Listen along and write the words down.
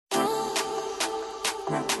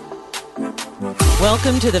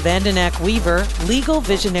Welcome to the Vandenack Weaver Legal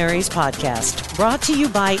Visionaries Podcast, brought to you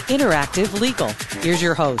by Interactive Legal. Here's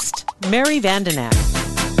your host, Mary Vandenack.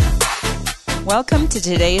 Welcome to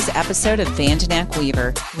today's episode of Vandenack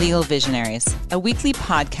Weaver Legal Visionaries, a weekly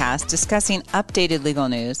podcast discussing updated legal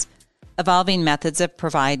news, evolving methods of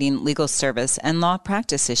providing legal service, and law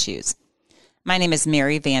practice issues. My name is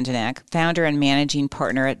Mary Vandenack, founder and managing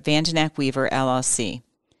partner at Vandenack Weaver, LLC.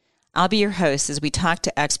 I'll be your host as we talk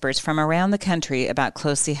to experts from around the country about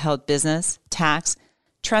closely held business, tax,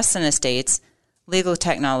 trusts and estates, legal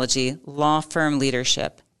technology, law firm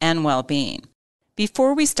leadership, and well-being.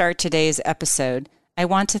 Before we start today's episode, I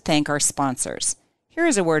want to thank our sponsors. Here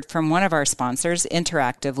is a word from one of our sponsors,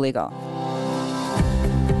 Interactive Legal.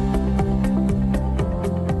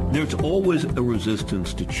 There's always a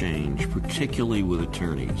resistance to change, particularly with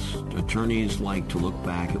attorneys. Attorneys like to look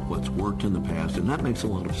back at what's worked in the past, and that makes a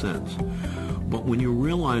lot of sense. But when you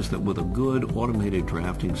realize that with a good automated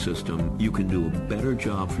drafting system, you can do a better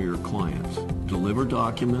job for your clients, deliver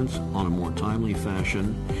documents on a more timely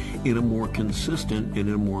fashion, in a more consistent and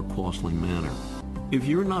in a more costly manner. If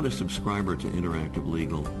you're not a subscriber to Interactive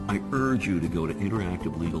Legal, I urge you to go to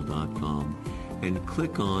interactivelegal.com and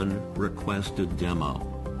click on Request a Demo.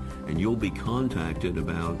 And you'll be contacted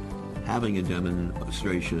about having a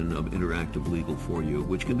demonstration of Interactive Legal for you,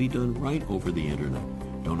 which can be done right over the internet.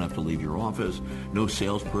 Don't have to leave your office. No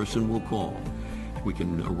salesperson will call. We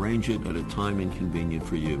can arrange it at a time inconvenient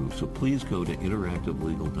for you. So please go to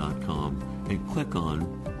interactivelegal.com and click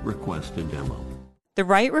on Request a Demo. The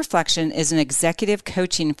Right Reflection is an executive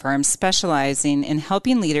coaching firm specializing in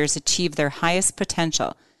helping leaders achieve their highest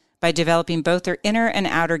potential by developing both their inner and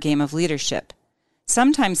outer game of leadership.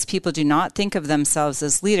 Sometimes people do not think of themselves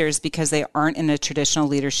as leaders because they aren't in a traditional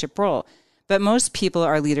leadership role. But most people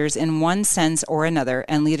are leaders in one sense or another,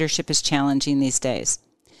 and leadership is challenging these days.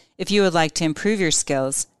 If you would like to improve your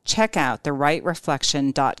skills, check out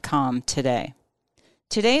therightreflection.com today.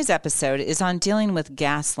 Today's episode is on dealing with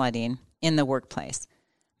gaslighting in the workplace.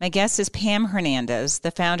 My guest is Pam Hernandez,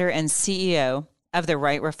 the founder and CEO of The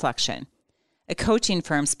Right Reflection, a coaching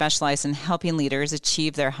firm specialized in helping leaders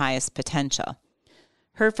achieve their highest potential.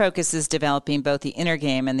 Her focus is developing both the inner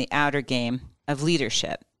game and the outer game of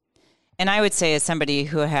leadership. And I would say, as somebody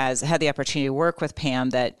who has had the opportunity to work with Pam,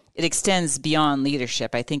 that it extends beyond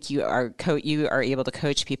leadership. I think you are able to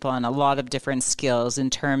coach people on a lot of different skills in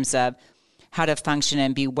terms of how to function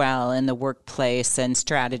and be well in the workplace and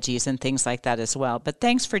strategies and things like that as well. But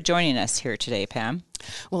thanks for joining us here today, Pam.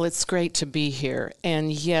 Well, it's great to be here.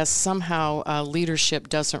 And yes, somehow leadership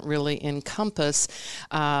doesn't really encompass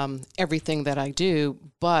everything that I do,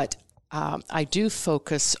 but I do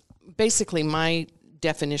focus, basically my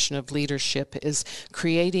definition of leadership is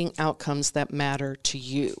creating outcomes that matter to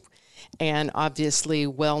you. And obviously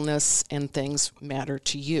wellness and things matter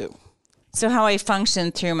to you. So how I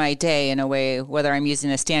function through my day in a way, whether I'm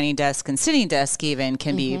using a standing desk and sitting desk even,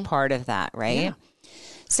 can be part of that, right? Yeah.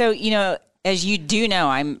 So, as you do know,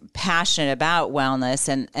 I'm passionate about wellness,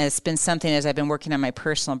 and it's been something as I've been working on my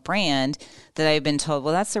personal brand that I've been told,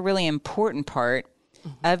 well, that's a really important part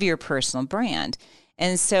of your personal brand.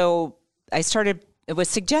 And so it was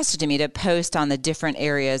suggested to me to post on the different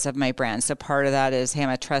areas of my brand. So part of that is, hey, I'm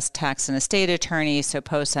a trust, tax, and estate attorney, so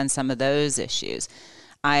post on some of those issues.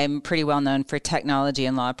 I'm pretty well known for technology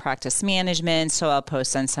and law practice management, so I'll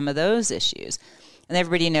post on some of those issues. And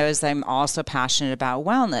everybody knows that I'm also passionate about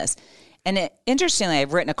wellness. And interestingly,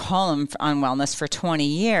 I've written a column on wellness for 20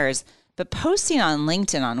 years, but posting on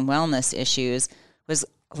LinkedIn on wellness issues was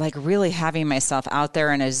like really having myself out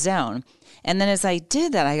there in a zone. And then as I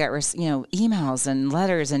did that, I got emails and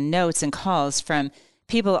letters and notes and calls from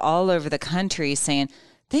people all over the country saying,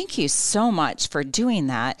 thank you so much for doing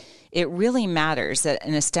that. It really matters that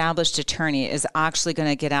an established attorney is actually going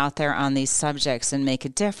to get out there on these subjects and make a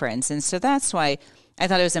difference. And so that's why I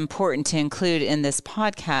thought it was important to include in this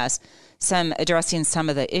podcast addressing some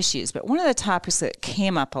of the issues. But one of the topics that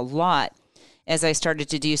came up a lot as I started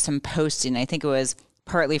to do some posting, I think it was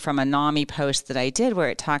partly from a NAMI post that I did where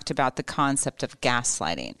it talked about the concept of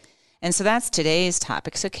gaslighting. And so that's today's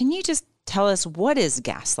topic. So can you just tell us, what is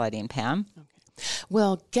gaslighting, Pam?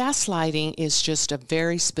 Well, gaslighting is just a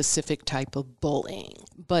very specific type of bullying,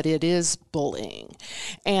 but it is bullying.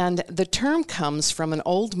 And the term comes from an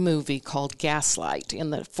old movie called Gaslight in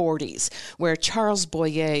the 40s, where Charles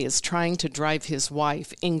Boyer is trying to drive his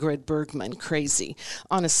wife, Ingrid Bergman, crazy.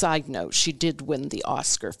 On a side note, she did win the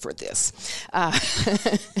Oscar for this. And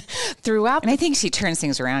I think she turns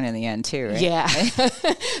things around in the end, too, right? Yeah.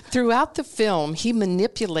 Throughout the film, he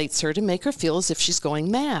manipulates her to make her feel as if she's going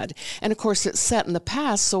mad. And, of course, it's that in the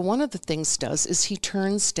past. So one of the things does is he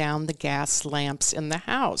turns down the gas lamps in the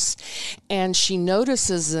house, and she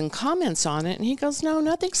notices and comments on it, and he goes, "No,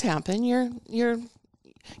 nothing's happened. You're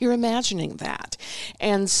imagining that."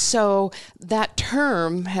 And so that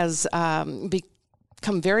term has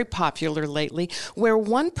become very popular lately, where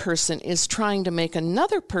one person is trying to make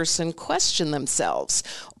another person question themselves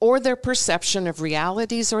or their perception of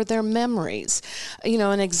realities or their memories.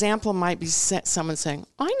 An example might be someone saying,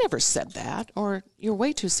 "I never said that," or "You're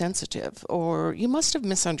way too sensitive," or "You must have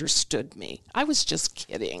misunderstood me. I was just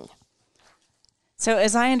kidding." So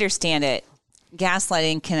as I understand it,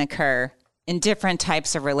 gaslighting can occur in different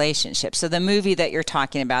types of relationships. So the movie that you're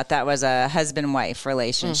talking about, that was a husband-wife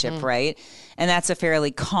relationship, right? And that's a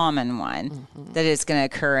fairly common one that is going to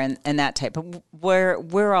occur in that type. But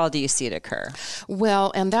where all do you see it occur?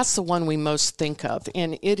 Well, and that's the one we most think of.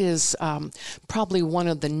 And it is probably one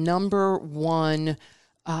of the number one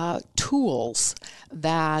tools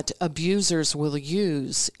that abusers will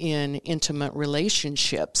use in intimate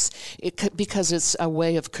relationships, because it's a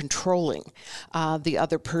way of controlling the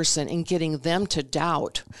other person and getting them to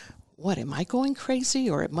doubt, what, am I going crazy,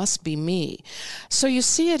 or it must be me? So you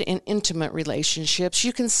see it in intimate relationships.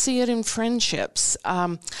 You can see it in friendships.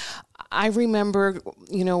 I remember,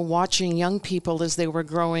 watching young people as they were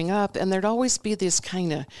growing up, and there'd always be this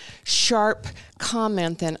kind of sharp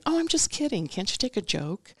comment then, "Oh, I'm just kidding. Can't you take a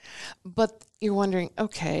joke?" But you're wondering,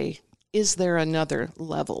 okay, is there another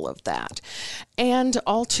level of that? And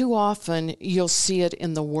all too often, you'll see it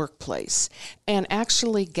in the workplace. And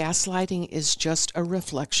actually, gaslighting is just a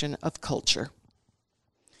reflection of culture.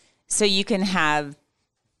 So you can have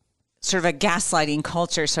sort of a gaslighting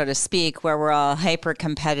culture, so to speak, where we're all hyper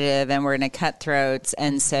competitive and we're in a cutthroats.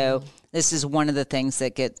 And so this is one of the things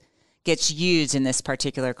that gets used in this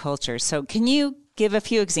particular culture. So can you give a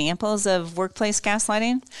few examples of workplace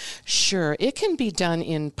gaslighting? Sure. It can be done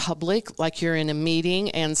in public, like you're in a meeting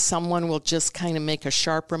and someone will just kind of make a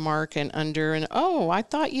sharp remark "Oh, I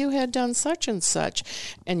thought you had done such and such,"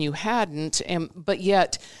 and you hadn't. But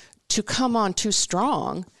yet, to come on too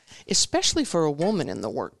strong, especially for a woman in the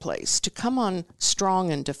workplace, to come on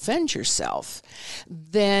strong and defend yourself,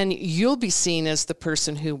 then you'll be seen as the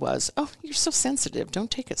person who was, "Oh, you're so sensitive.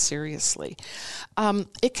 Don't take it seriously."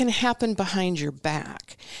 It can happen behind your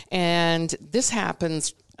back. And this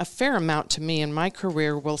happens a fair amount to me in my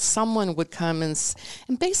career, where someone would come and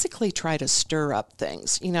basically try to stir up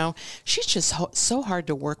things. She's just so hard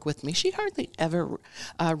to work with me. She hardly ever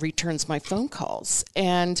returns my phone calls.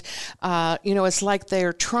 And, it's like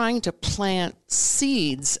they're trying to plant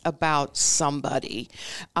seeds about somebody.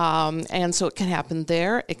 And so it can happen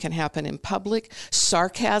there. It can happen in public.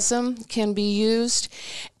 Sarcasm can be used.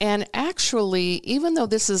 And actually, even though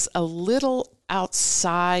this is a little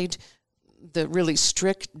outside the really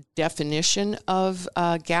strict definition of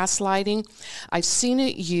gaslighting, I've seen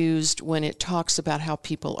it used when it talks about how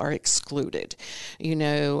people are excluded.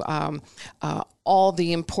 All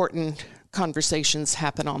the important conversations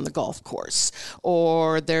happen on the golf course,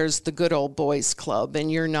 or there's the good old boys club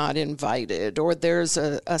and you're not invited, or there's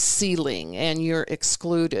a ceiling and you're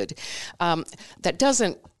excluded. That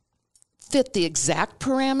doesn't fit the exact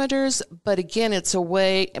parameters, but again, it's a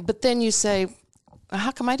way, but then you say,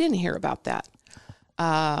 how come I didn't hear about that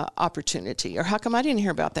opportunity? Or how come I didn't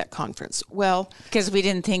hear about that conference? Well, because we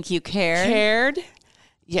didn't think you cared. Cared?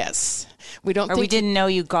 Yes. We don't. Or we didn't know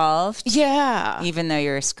you golfed. Yeah. Even though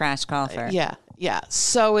you're a scratch golfer. Yeah.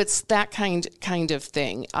 So it's that kind of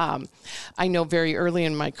thing. I know very early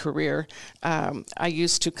in my career, I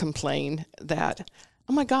used to complain that,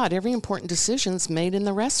 oh my God, every important decision's made in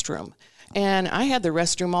the restroom. And I had the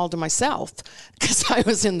restroom all to myself because I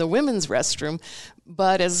was in the women's restroom.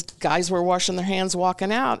 But as guys were washing their hands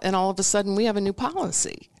walking out, and all of a sudden we have a new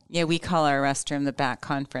policy. Yeah, we call our restroom the back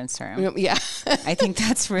conference room. Yeah. I think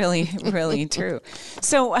that's really, really true.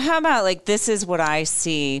 So how about this is what I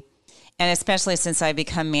see, and especially since I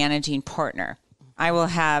become managing partner, I will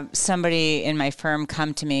have somebody in my firm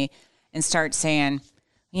come to me and start saying,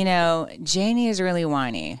 Janie is really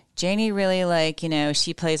whiny. Janie really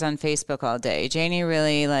she plays on Facebook all day. Janie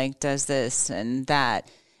really does this and that,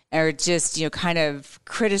 or just, kind of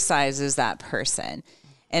criticizes that person.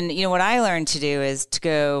 And, what I learned to do is to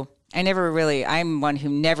go, I'm one who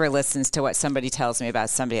never listens to what somebody tells me about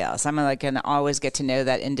somebody else. I'm going to always get to know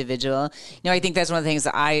that individual. I think that's one of the things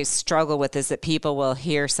that I struggle with, is that people will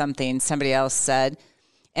hear something somebody else said,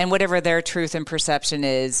 and whatever their truth and perception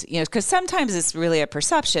is, because sometimes it's really a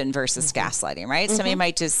perception versus gaslighting, right? Mm-hmm. Somebody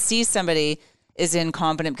might just see somebody is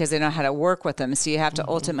incompetent because they don't know how to work with them. So you have to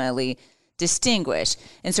ultimately distinguish.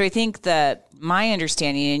 And so I think that my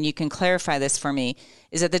understanding, and you can clarify this for me,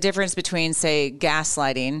 is that the difference between, say,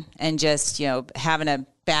 gaslighting and just, having a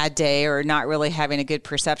bad day or not really having a good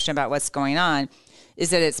perception about what's going on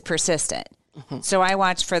is that it's persistent. Mm-hmm. So I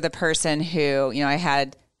watched for the person who, I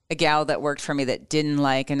had a gal that worked for me that didn't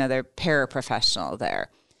like another paraprofessional there.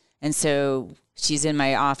 And so she's in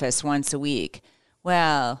my office once a week.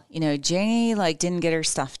 Well, Janie didn't get her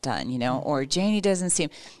stuff done, or Janie doesn't seem,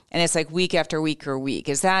 and it's like week after week or week.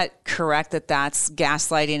 Is that correct that that's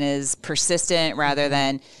gaslighting is persistent rather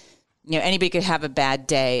than, anybody could have a bad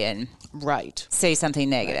day and say something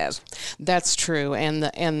negative? Right. That's true.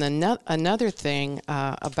 And another thing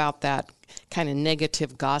about that kind of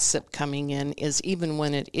negative gossip coming in is even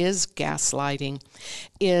when it is gaslighting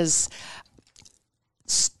is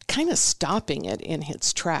kind of stopping it in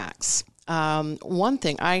its tracks. One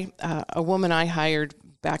thing, a woman I hired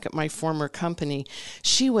back at my former company,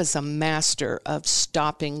 she was a master of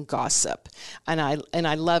stopping gossip, and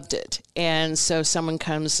I loved it. And so someone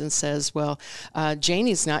comes and says, well,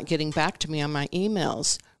 Janie's not getting back to me on my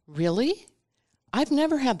emails. Really? I've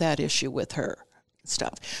never had that issue with her.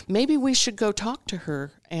 Stuff. Maybe we should go talk to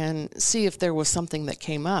her and see if there was something that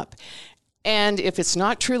came up. And if it's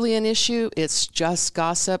not truly an issue, it's just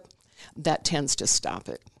gossip, that tends to stop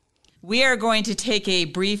it. We are going to take a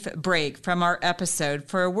brief break from our episode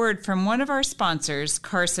for a word from one of our sponsors,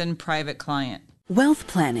 Carson Private Client. Wealth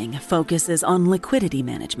planning focuses on liquidity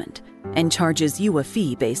management and charges you a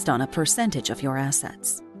fee based on a percentage of your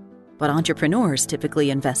assets. But entrepreneurs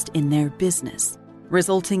typically invest in their business,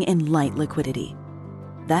 resulting in light liquidity.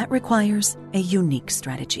 That requires a unique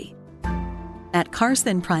strategy. At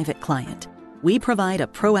Carson Private Client, we provide a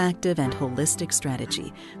proactive and holistic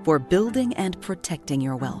strategy for building and protecting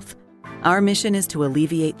your wealth. Our mission is to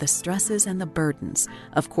alleviate the stresses and the burdens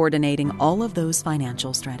of coordinating all of those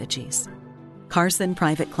financial strategies. Carson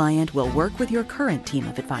Private Client will work with your current team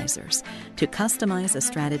of advisors to customize a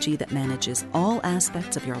strategy that manages all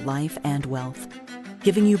aspects of your life and wealth,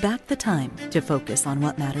 giving you back the time to focus on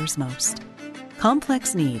what matters most.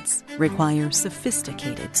 Complex needs require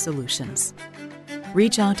sophisticated solutions.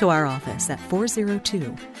 Reach out to our office at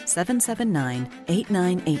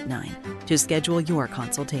 402-779-8989 to schedule your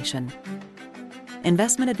consultation.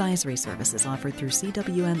 Investment advisory services offered through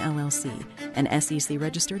CWM LLC, an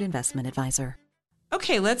SEC-registered investment advisor.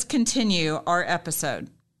 Okay, let's continue our episode.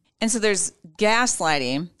 And so there's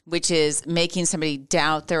gaslighting, which is making somebody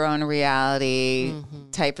doubt their own reality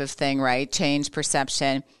type of thing, right? Change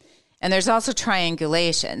perception. And there's also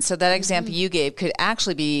triangulation. So that example you gave could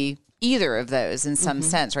actually be either of those in some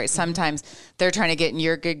sense, right? Sometimes they're trying to get in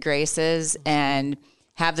your good graces and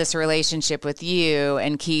have this relationship with you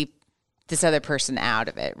and keep this other person out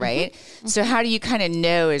of it, right? So how do you kind of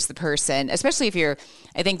know as the person, especially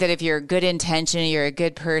I think that if you're good intention, you're a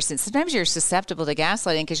good person, sometimes you're susceptible to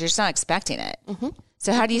gaslighting because you're just not expecting it.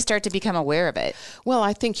 So how do you start to become aware of it? Well,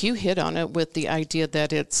 I think you hit on it with the idea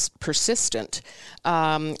that it's persistent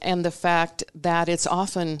and the fact that it's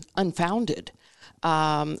often unfounded.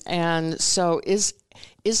 And so is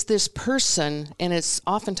this person, and it's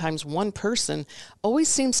oftentimes one person, always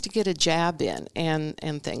seems to get a jab in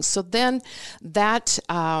and things. So then that,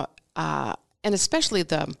 and especially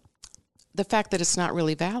the fact that it's not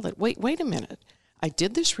really valid. Wait a minute. I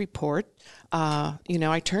did this report.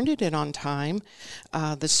 I turned it in on time.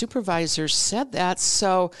 The supervisor said that.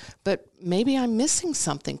 So, but maybe I'm missing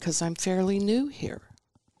something because I'm fairly new here.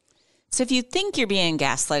 So if you think you're being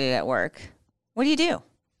gaslighted at work, what do you do?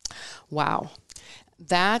 Wow.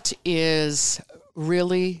 That is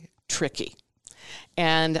really tricky.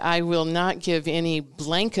 And I will not give any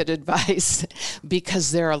blanket advice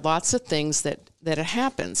because there are lots of things that it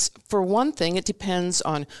happens. For one thing, it depends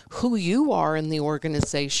on who you are in the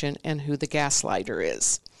organization and who the gaslighter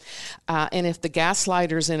is. And if the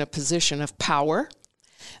gaslighter is in a position of power,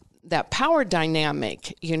 that power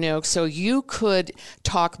dynamic, so you could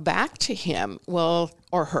talk back to him, or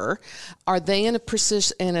her. Are they in a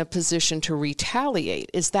position to retaliate?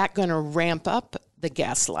 Is that going to ramp up the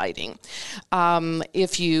gaslighting?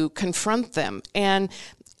 If you confront them, and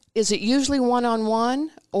is it usually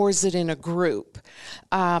one-on-one or is it in a group?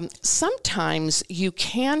 Sometimes you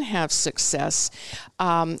can have success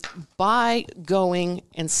by going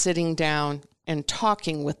and sitting down and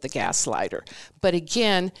talking with the gaslighter. But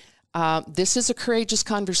again, this is a courageous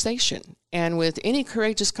conversation. And with any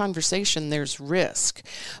courageous conversation, there's risk.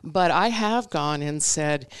 But I have gone and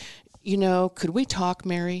said, could we talk,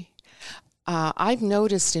 Mary? I've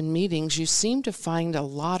noticed in meetings, you seem to find a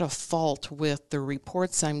lot of fault with the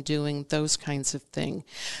reports I'm doing, those kinds of things.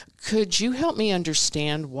 Could you help me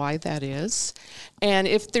understand why that is? And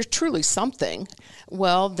if there's truly something,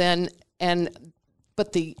 well, then, but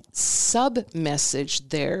But the sub-message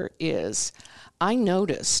there is, I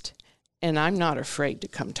noticed, and I'm not afraid to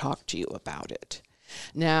come talk to you about it.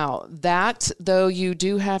 Now, that, though, you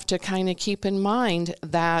do have to kind of keep in mind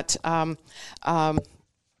that,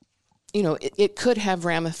 it could have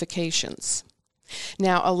ramifications.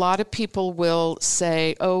 Now, a lot of people will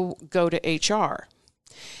say, oh, go to HR.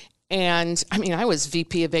 And I mean, I was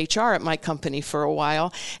VP of HR at my company for a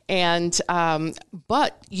while, and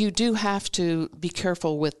but you do have to be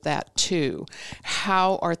careful with that too.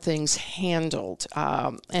 How are things handled?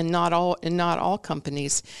 And not all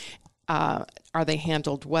companies are they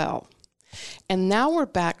handled well. And now we're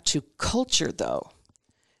back to culture, though.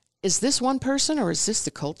 Is this one person or is this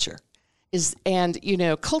the culture?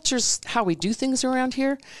 Culture's how we do things around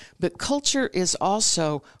here, but culture is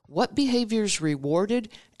also what behavior is rewarded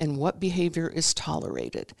and what behavior is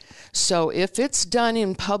tolerated. So if it's done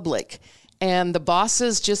in public and the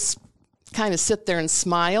bosses just kind of sit there and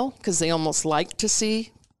smile because they almost like to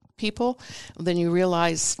see people, then you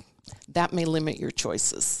realize that may limit your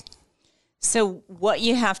choices. So what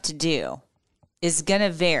you have to do is going to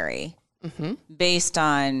vary based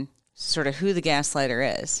on sort of who the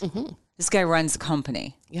gaslighter is. Mm-hmm. This guy runs a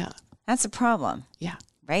company. Yeah. That's a problem. Yeah.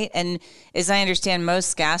 Right? And as I understand,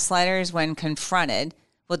 most gaslighters, when confronted,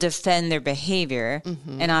 will defend their behavior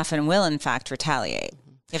and often will, in fact, retaliate.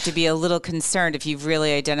 You have to be a little concerned if you've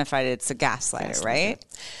really identified it's a gaslighter, right?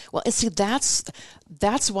 Well, and see, that's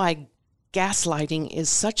why gaslighting is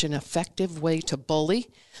such an effective way to bully,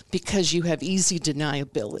 because you have easy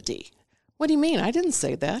deniability. What do you mean? I didn't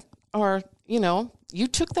say that. Or, you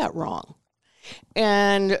took that wrong.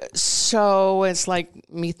 And so it's like,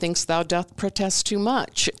 methinks thou doth protest too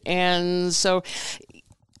much. And so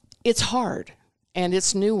it's hard and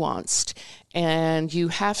it's nuanced, and you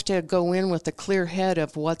have to go in with a clear head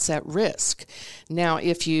of what's at risk. Now,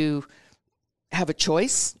 if you have a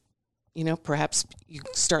choice, perhaps you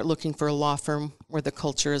start looking for a law firm where the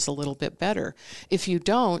culture is a little bit better. If you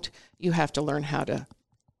don't, you have to learn how to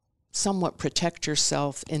somewhat protect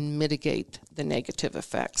yourself and mitigate the negative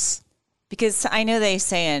effects. Because I know they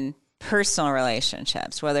say in personal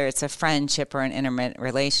relationships, whether it's a friendship or an intimate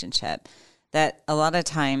relationship, that a lot of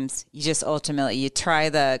times you just ultimately, you try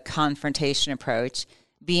the confrontation approach,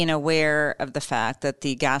 being aware of the fact that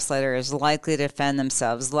the gaslighter is likely to defend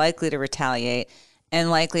themselves, likely to retaliate, and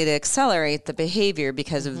likely to accelerate the behavior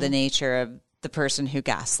because of the nature of the person who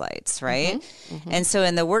gaslights, right? And so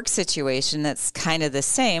in the work situation, that's kind of the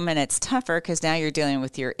same, and it's tougher because now you're dealing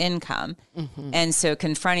with your income. And so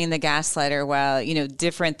confronting the gaslighter, while,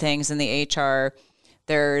 different things in the HR,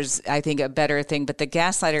 there's, I think, a better thing, but the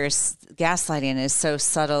gaslighting is so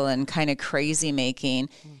subtle and kind of crazy making,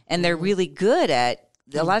 and they're really good at,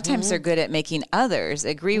 a lot of times they're good at making others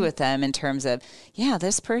agree with them in terms of, yeah,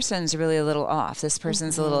 this person's really a little off. This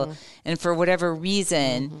person's a little, and for whatever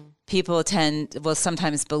reason, people will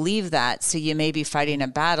sometimes believe that. So you may be fighting a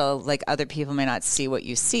battle like other people may not see what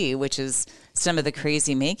you see, which is some of the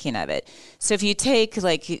crazy making of it. So if you take,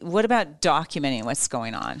 what about documenting what's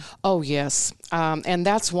going on? Oh, yes. And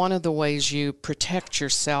that's one of the ways you protect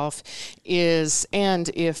yourself is, and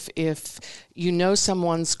if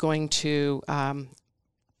someone's going to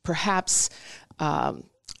perhaps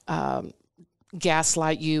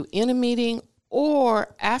gaslight you in a meeting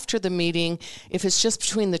or after the meeting, if it's just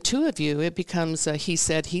between the two of you, it becomes a he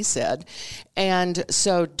said. And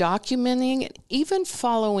so documenting, even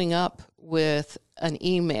following up with an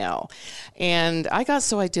email. And I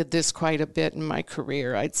did this quite a bit in my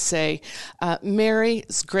career. I'd say, Mary,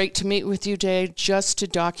 it's great to meet with you today, just to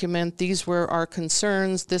document these were our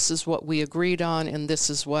concerns, this is what we agreed on, and this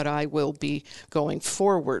is what I will be going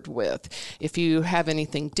forward with. If you have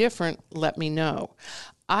anything different, let me know.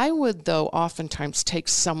 I would, though, oftentimes take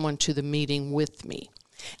someone to the meeting with me,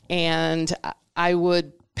 and I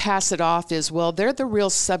would pass it off as, well, they're the real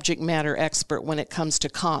subject matter expert when it comes to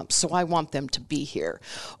comps, so I want them to be here.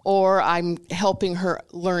 Or I'm helping her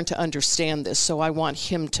learn to understand this, so I want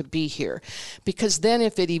him to be here. Because then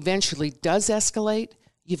if it eventually does escalate,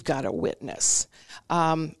 you've got a witness.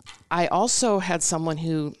 I also had someone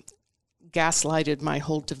who gaslighted my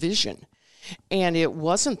whole division, and it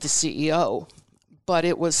wasn't the CEO, but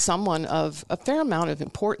it was someone of a fair amount of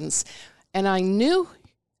importance. And I knew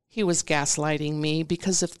he was gaslighting me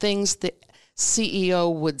because of things the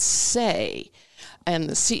CEO would say, and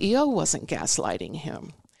the CEO wasn't gaslighting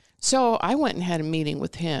him. So I went and had a meeting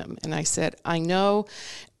with him, and I said, I know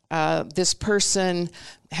this person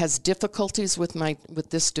has difficulties with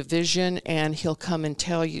this division, and he'll come and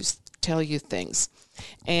tell you things.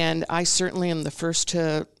 And I certainly am the first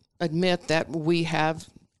to admit that we have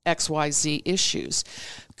XYZ issues.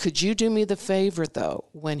 Could you do me the favor, though,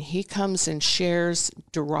 when he comes and shares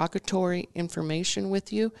derogatory information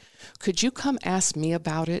with you, could you come ask me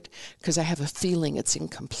about it? Because I have a feeling it's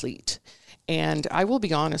incomplete. And I will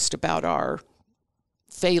be honest about our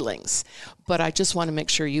failings, but I just want to make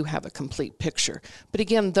sure you have a complete picture. But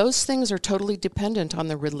again, those things are totally dependent on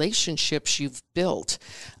the relationships you've built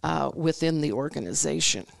within the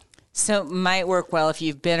organization. So might work well if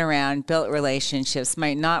you've been around, built relationships,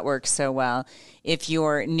 might not work so well if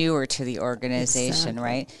you're newer to the organization, exactly.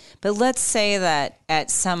 Right? But let's say that at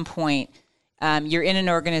some point you're in an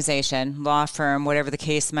organization, law firm, whatever the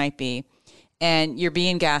case might be, and you're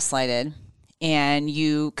being gaslighted, and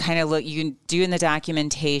you kind of look, you do in the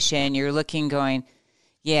documentation, you're looking going,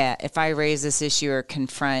 yeah, if I raise this issue or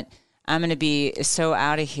confront, I'm going to be so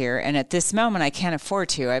out of here. And at this moment, I can't afford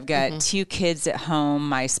to. I've got 2 kids at home.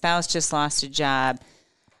 My spouse just lost a job.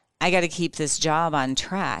 I got to keep this job on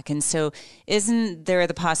track. And so isn't there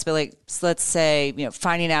the possibility, let's say,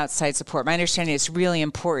 finding outside support? My understanding is really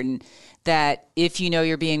important that if you know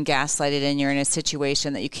you're being gaslighted and you're in a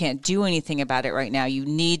situation that you can't do anything about it right now, you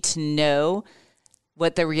need to know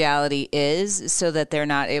what the reality is so that they're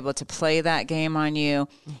not able to play that game on you.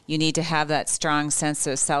 You need to have that strong sense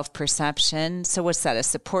of self-perception. So what's that, a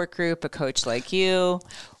support group, a coach like you?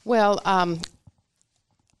 Well,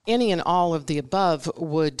 any and all of the above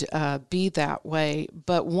would be that way.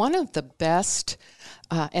 But one of the best,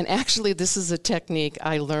 and actually this is a technique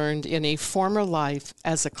I learned in a former life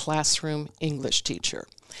as a classroom English teacher,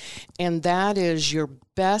 and that is your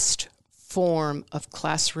best form of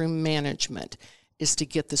classroom management is to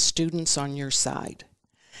get the students on your side.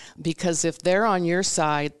 Because if they're on your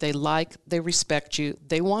side, they respect you,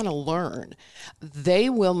 they want to learn, they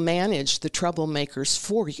will manage the troublemakers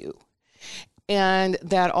for you. And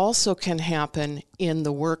that also can happen in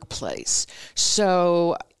the workplace.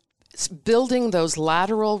 So building those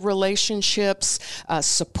lateral relationships,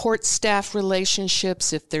 support staff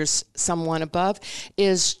relationships, if there's someone above,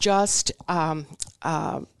 is just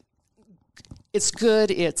it's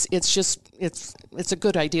good. It's a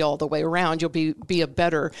good idea all the way around. You'll be a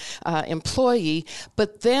better employee.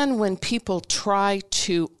 But then when people try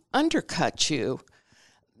to undercut you,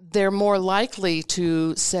 they're more likely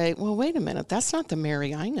to say, well, wait a minute, that's not the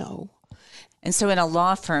Mary I know. And so in a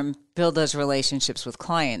law firm, build those relationships with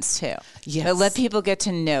clients too. Yes. But let people get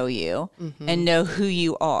to know you and know who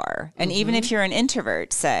you are. And even if you're an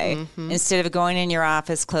introvert, say, instead of going in your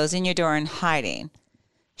office, closing your door and hiding,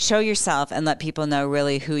 show yourself and let people know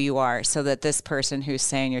really who you are so that this person who's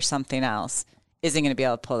saying you're something else isn't going to be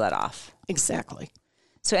able to pull that off. Exactly.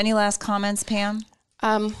 So any last comments, Pam?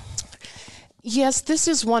 Yes, this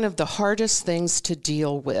is one of the hardest things to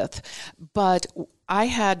deal with. But I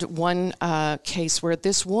had one case where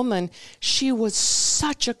this woman, she was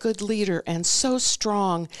such a good leader and so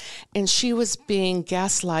strong, and she was being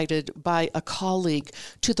gaslighted by a colleague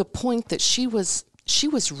to the point that she was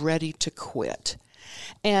ready to quit.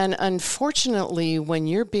 And unfortunately, when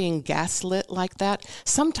you're being gaslit like that,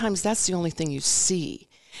 sometimes that's the only thing you see.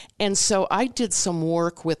 And so I did some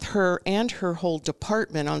work with her and her whole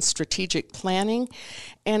department on strategic planning.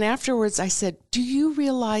 And afterwards I said, do you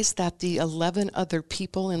realize that the 11 other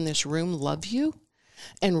people in this room love you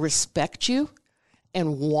and respect you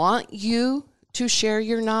and want you to share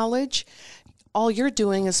your knowledge? All you're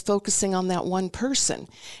doing is focusing on that one person.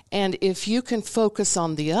 And if you can focus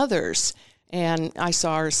on the others, and I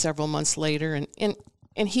saw her several months later, and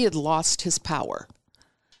he had lost his power.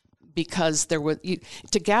 Because to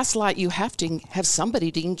gaslight, you have to have somebody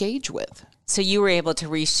to engage with. So you were able to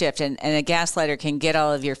reshift, and a gaslighter can get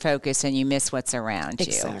all of your focus and you miss what's around you.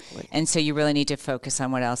 Exactly. And so you really need to focus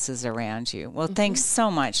on what else is around you. Well, thanks so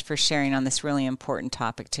much for sharing on this really important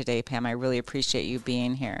topic today, Pam. I really appreciate you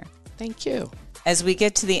being here. Thank you. As we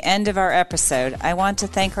get to the end of our episode, I want to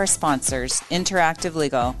thank our sponsors, Interactive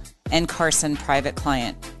Legal and Carson Private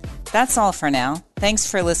Client. That's all for now. Thanks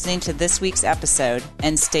for listening to this week's episode,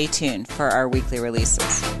 and stay tuned for our weekly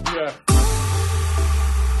releases.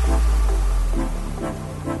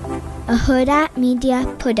 A Huda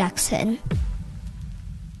Media Production.